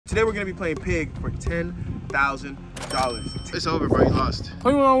Today we're gonna be playing pig for $10,000. It's over, bro. You lost.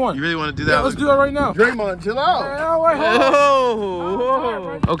 21-on-1. You really want to do that? Yeah, let's do that right now. Draymond, chill out.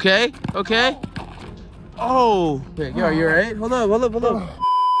 Oh, okay, okay. Oh, yo, you alright? Hold up.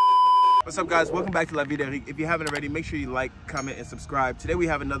 What's up, guys? Welcome back to LAVIEDEERIC. If you haven't already, make sure you like, comment, and subscribe. Today we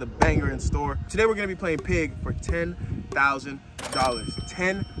have another banger in store. Today we're gonna be playing pig for $10,000.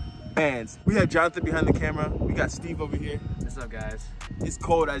 10 bands. We have Jonathan behind the camera. We got Steve over here. What's up, guys? It's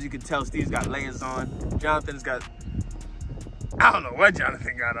cold, as you can tell. Steve's got layers on. Jonathan's got, I don't know what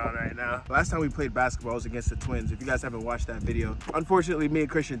Jonathan got on right now. Last time we played basketball was against the Twins. If you guys haven't watched that video, unfortunately, me and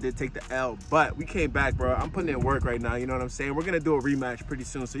Christian did take the L, but we came back, bro. I'm putting in work right now, you know what I'm saying? We're gonna do a rematch pretty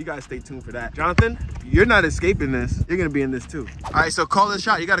soon, so you guys stay tuned for that. Jonathan, you're not escaping this. You're gonna be in this too. all right. So call the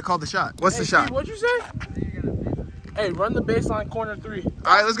shot. You gotta call the shot. What's the shot? Steve, what'd you say? Hey, run the baseline corner 3. All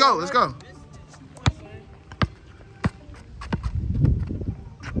right, let's go. Let's go.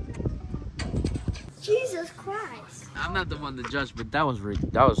 Jesus Christ. I'm not the one to judge, but that was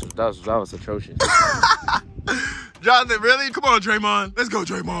atrocious. Jonathan, really? Come on, Draymond. Let's go,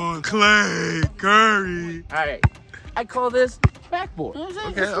 Draymond. Clay, Curry. All right, I call this backboard. You know what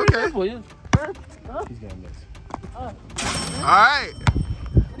I'm saying? Okay, okay. Backboard. He's gonna miss. All right.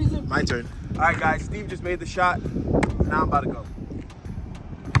 My turn. All right, guys, Steve just made the shot. Now I'm about to go.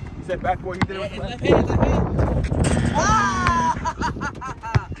 You said backboard, you did it with the left hand?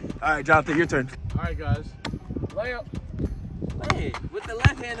 All right, Jonathan, your turn. All right, guys. Layup. Hey, with the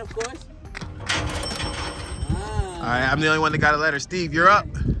left hand, of course. All right, I'm the only one that got a letter. Steve, you're up.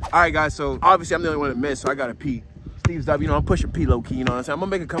 All right, guys, so obviously I'm the only one that missed, so I got to pee. Steve's up, you know, I'm pushing P low-key, you know what I'm saying? I'm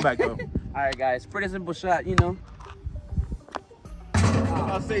going to make a comeback, though. All right, guys, pretty simple shot, you know.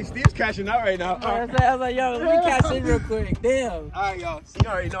 I'll say Steve's cashing out right now. I was like, yo, let me catch in real quick. Damn. All right, y'all. So you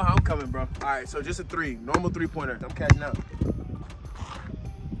already know how I'm coming, bro. All right, so just a 3. Normal 3-pointer. I'm cashing out.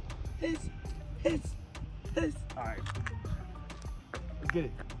 Hits. All right. Let's get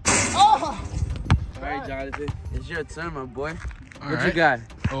it. All right, Jonathan, it's your turn, my boy. What you got?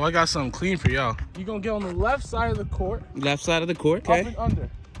 Oh, I got something clean for y'all. You're going to get on the left side of the court. Left side of the court, Up and under.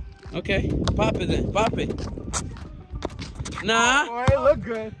 Okay, pop it then, pop it. Nah, Boy, it look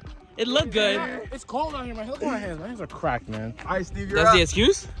good. it looked good. It's cold out here, man. Look at my hands. My hands are cracked, man. All right, Steve, you're That's up. the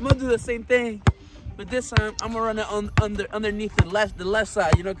excuse? I'm gonna do the same thing, but this time I'm gonna run it underneath the left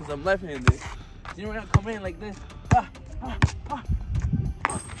side, you know, because I'm left-handed. So you know, when I come in like this. Damn,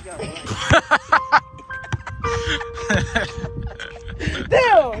 I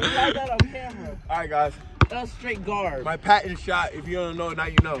got that on camera. All right, guys. That was straight guard. My patent shot, if you don't know, now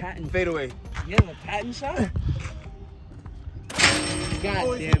you know. Patent. Fade away. You have a patent shot? God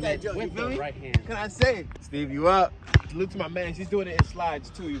Always damn hit that it, joke, you with feel the me? right hand. Can I say? Steve, you up. Look to my man. She's doing it in slides,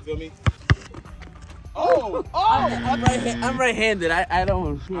 too. You feel me? Oh! I'm right-handed. I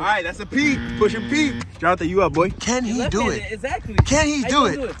don't. All right, that's a P. Pushing P. Jonathan, you up, boy. Can he do it? Exactly. Can he do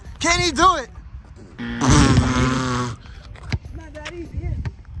it? Can he do it? Not that easy, yeah.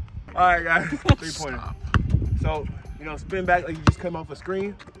 All right, guys. 3-pointer. So, you know, spin back like you just come off a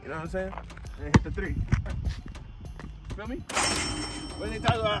screen. You know what I'm saying? And hit the 3. Feel me? What are they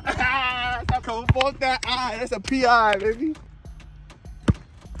talking about? Stop coming off that eye. That's a PI, baby.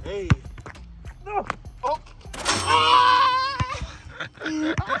 Hey. No. Oh.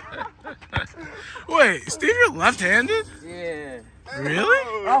 Wait, Steve, you're left-handed? Yeah.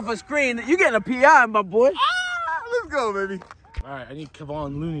 Really? Off a screen, you getting a PI, my boy. Let's go, baby. All right, I need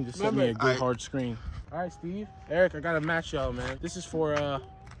Kevon Looney to set me a good hard screen. All right, Steve. Eric, I got to match y'all, man. This is for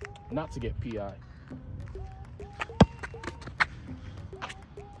not to get PI.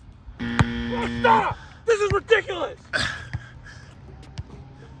 Oh, stop! This is ridiculous!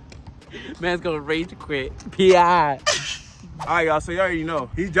 Man's gonna rage quit. PI. All right, y'all. So you already know.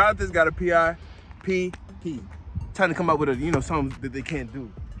 Jonathan's got a PI. P. Trying to come up with a, you know, something that they can't do.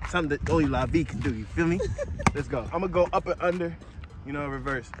 Something that only La Vie can do. You feel me? Let's go. I'm gonna go up and under. You know,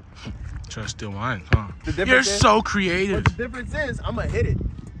 reverse. Try to steal mine, huh? You're so creative. But the difference is, I'm gonna hit it.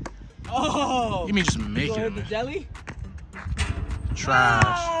 Oh. You mean just make You gonna it? hit the jelly?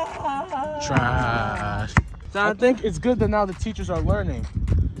 Trash. Trash. I think it's good that now the teachers are learning.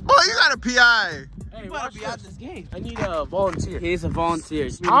 Boy, you got a PI. Hey, you better be out this game. I need a volunteer. He's a volunteer.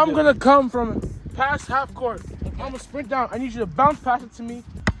 I'm gonna come from past half court. I'm gonna sprint down. I need you to bounce pass it to me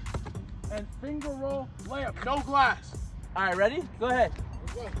and finger roll layup. No glass. All right, ready? Go ahead.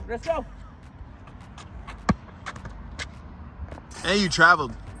 Let's go. And you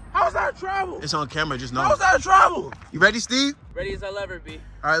traveled. How's that travel? It's on camera, just know. How's that travel? You ready, Steve? Ready as I'll ever be.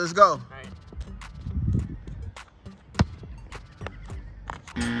 All right, let's go. All right.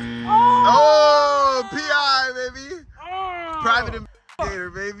 Oh, PI, baby. Oh. Private. Gator,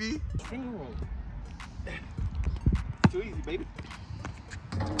 baby. Finger roll. Too easy, baby.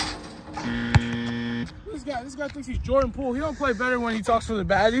 This guy thinks he's Jordan Poole. He don't play better when he talks for the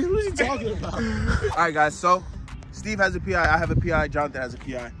baddies. What is he talking about? All right, guys. So Steve has a PI. I have a PI. Jonathan has a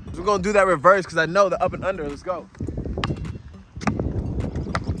PI. We're gonna do that reverse because I know the up and under. Let's go.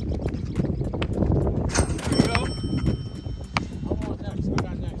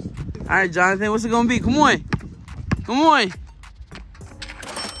 All right, Jonathan, what's it gonna be? Come on. Come on.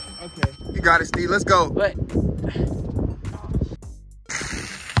 Okay. You got it, Steve. Let's go. Wait.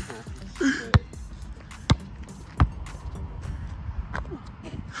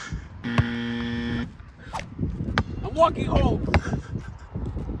 I'm walking home.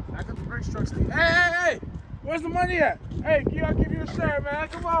 I got the brake truck, Steve. Hey! Where's the money at? Hey, I'll give you a share, man.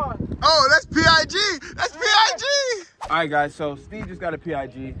 Come on. Oh, that's PIG. That's PIG. All right, guys. So Steve just got a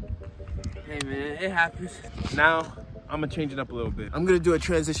PIG. Hey, man, it happens. Now I'm gonna change it up a little bit. I'm gonna do a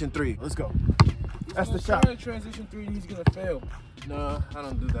transition 3. Let's go. That's the shot. Transition 3 and he's gonna fail. No, I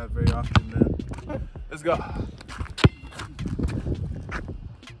don't do that very often, man. Let's go.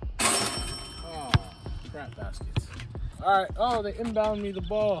 Oh, crap baskets. All right. Oh, they inbound me the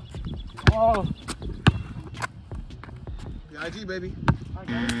ball. Oh. PIG, baby. I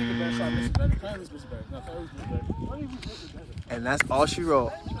gotta take a bad shot. Miss it better. Can I at least miss it better? No, can I at least miss it better? Why don't you miss it better? And that's all she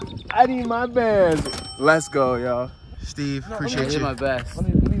wrote. I need my bands. Let's go, y'all. Steve, appreciate I you. did my best.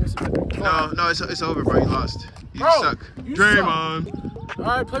 Let me miss it better. No, it's over, bro. You lost. You Bro, suck. you Draymond. All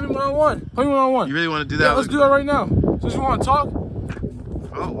right, play me one-on-one. Play me one-on-one. You really want to do that? Yeah, let's do that right now. Since you want to talk,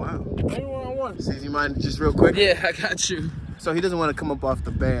 Oh, wow. play me one-on-one. Steve, you mind just real quick? Yeah, I got you. So he doesn't want to come up off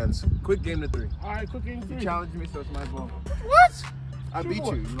the bands. Quick game to 3. All right, quick game 3. Challenge me, so it's my ball. What? I beat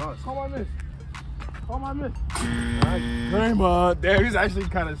you. You lost. Call my miss. Call my miss. Draymond. Damn, he's actually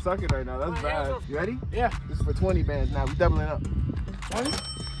kind of sucking right now. That's bad. You ready? Yeah. This is for 20 bands now. We doubling up. 20?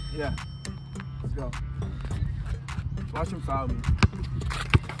 Yeah. Let's go. Watch him foul me.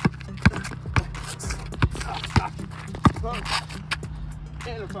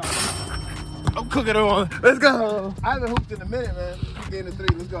 And a foul. I'm cooking him on. Let's go. I haven't hooped in a minute, man. Game to 3.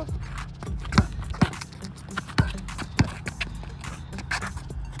 Let's go.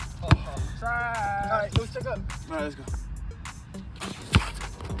 Try. All right, let's check up. All right, let's go.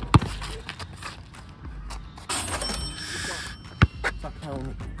 Stop playing with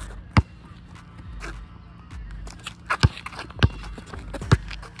me.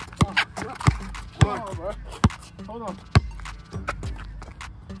 Hold on, bro. Hold on.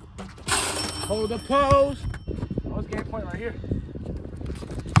 Hold the pose. Oh, it's game point right here.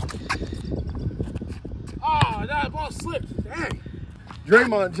 Oh, that ball slipped. Dang.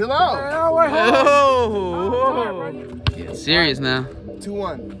 Draymond, chill out. Oh, wait, hold on. Oh, get serious now.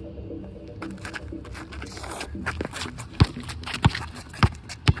 2-1.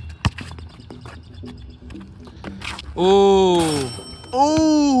 Oh.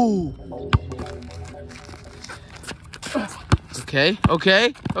 Ooh. Okay.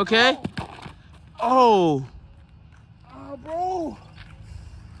 Oh. Oh, bro.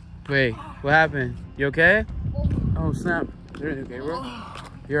 Wait, what happened? You okay? Oh, snap. You're okay, bro?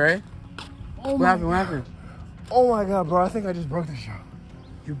 You alright? Oh, What happened? Oh my God, bro. I think I just broke this shot.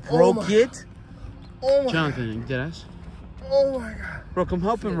 You broke it? Oh my Jonathan, you dead ass? Oh my God. Bro, come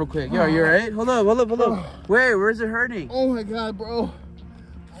help him real quick. Yo, you alright? Hold up. Wait, where's it hurting? Oh my God, bro.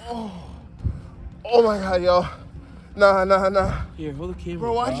 Oh my God, yo. Nah. Here, hold the camera.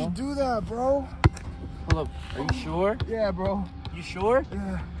 Bro, why'd you do that, bro? Hold up. Are you sure? Yeah, bro. You sure?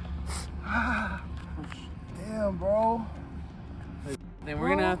 Yeah. Damn, bro. Then we're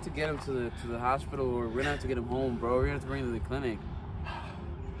gonna have to get him to the hospital, or we're gonna have to get him home, bro. We're gonna have to bring him to the clinic.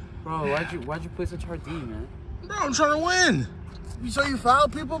 Bro, why'd you play such hard D, man? Bro, I'm trying to win. So you foul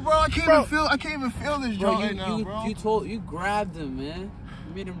people, bro? I can't even feel this Bro, joint right now, bro. you grabbed him, man.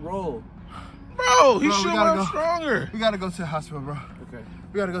 You made him roll. Bro, he Bro, should have been stronger. We gotta go to the hospital, bro. Okay.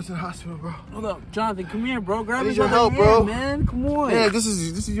 We gotta go to the hospital, bro. Hold up, Jonathan, come here, bro. Grab I need his your other help, hand, bro. man. Come on. Yeah, this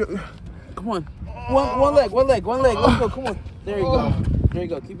is your. Come on. One leg. Let's go. Come on. There you go. There you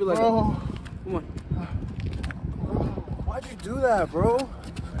go. Keep your leg Bro. up. Come on. Why'd you do that, bro?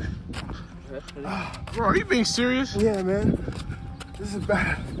 Bro, are you being serious? Yeah, man. This is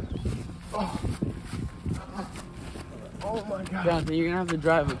bad. Oh my God. Jonathan, you're gonna have to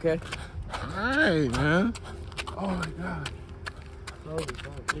drive, okay? Hey, man. Oh my God.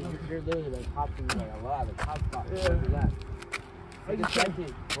 You're literally like hopping like a lot of hot spots. Look at that. Take a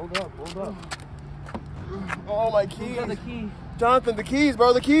second. Hold up. Oh, my Who's keys. got the key? Jonathan, the keys,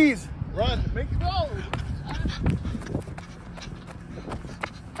 bro, the keys. Run. Make it go.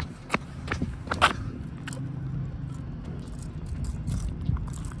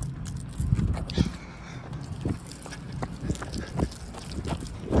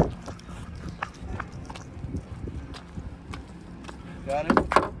 Got it?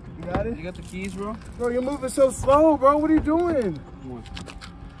 You got it? You got the keys, bro? Bro, you're moving so slow, bro. What are you doing? Come on.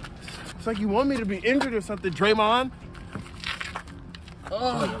 It's like you want me to be injured or something, Draymond.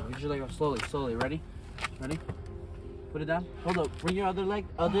 Oh. You just like go slowly. Ready? Ready? Put it down. Hold up. Bring your other leg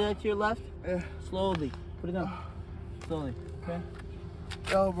to your left. Yeah. Slowly. Put it down. Slowly. Okay?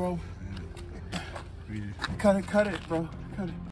 Yo, bro. Cut it, bro. Cut it.